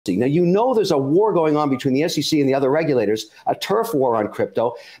Now, you know there's a war going on between the SEC and the other regulators, a turf war on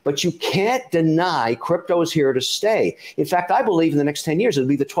crypto, but you can't deny crypto is here to stay. In fact, I believe in the next 10 years, it'll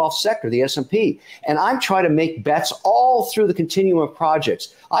be the 12th sector, the S&P. And I'm trying to make bets all through the continuum of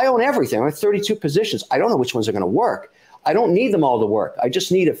projects. I own everything. I have 32 positions. I don't know which ones are going to work. I don't need them all to work. I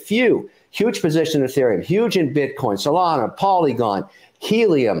just need a few. Huge position in Ethereum, huge in Bitcoin, Solana, Polygon,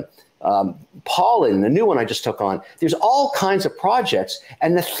 Helium, Pollen, the new one I just took on. There's all kinds of projects.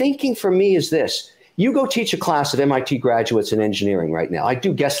 And the thinking for me is this. You go teach a class of MIT graduates in engineering right now. I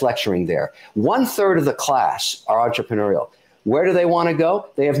do guest lecturing there. 1/3 of the class are entrepreneurial. Where do they want to go?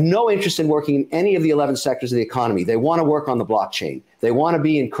 They have no interest in working in any of the 11 sectors of the economy. They want to work on the blockchain. They want to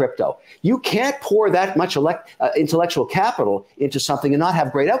be in crypto. You can't pour that much intellectual capital into something and not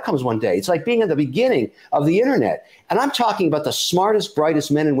have great outcomes one day. It's like being at the beginning of the internet. And I'm talking about the smartest,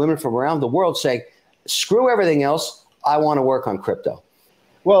 brightest men and women from around the world saying, screw everything else. I want to work on crypto.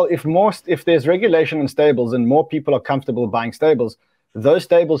 Well, if there's regulation in stables and more people are comfortable buying stables, those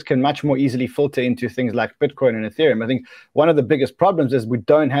stables can much more easily filter into things like Bitcoin and Ethereum. I think one of the biggest problems is we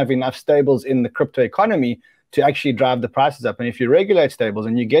don't have enough stables in the crypto economy to actually drive the prices up. And if you regulate stables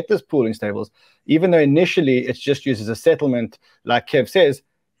and you get this pool in stables, even though initially it's just used as a settlement, like Kev says,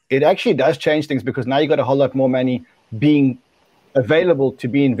 it actually does change things because now you've got a whole lot more money being available to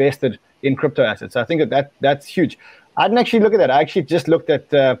be invested in crypto assets. So I think that's huge. I didn't actually look at that. I actually just looked at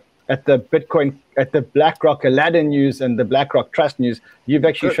the Bitcoin, at the BlackRock Aladdin news and the BlackRock Trust news. You've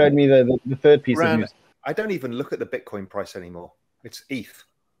actually showed me the third piece of news. I don't even look at the Bitcoin price anymore. It's ETH.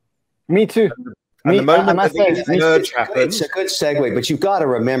 Me too. And the moment it's a good segue, but you've got to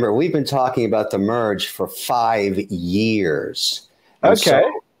remember, we've been talking about the merge for 5 years. And okay.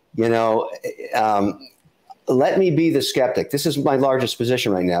 So, you know, let me be the skeptic. This is my largest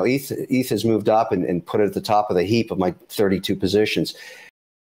position right now. ETH has moved up and put it at the top of the heap of my 32 positions.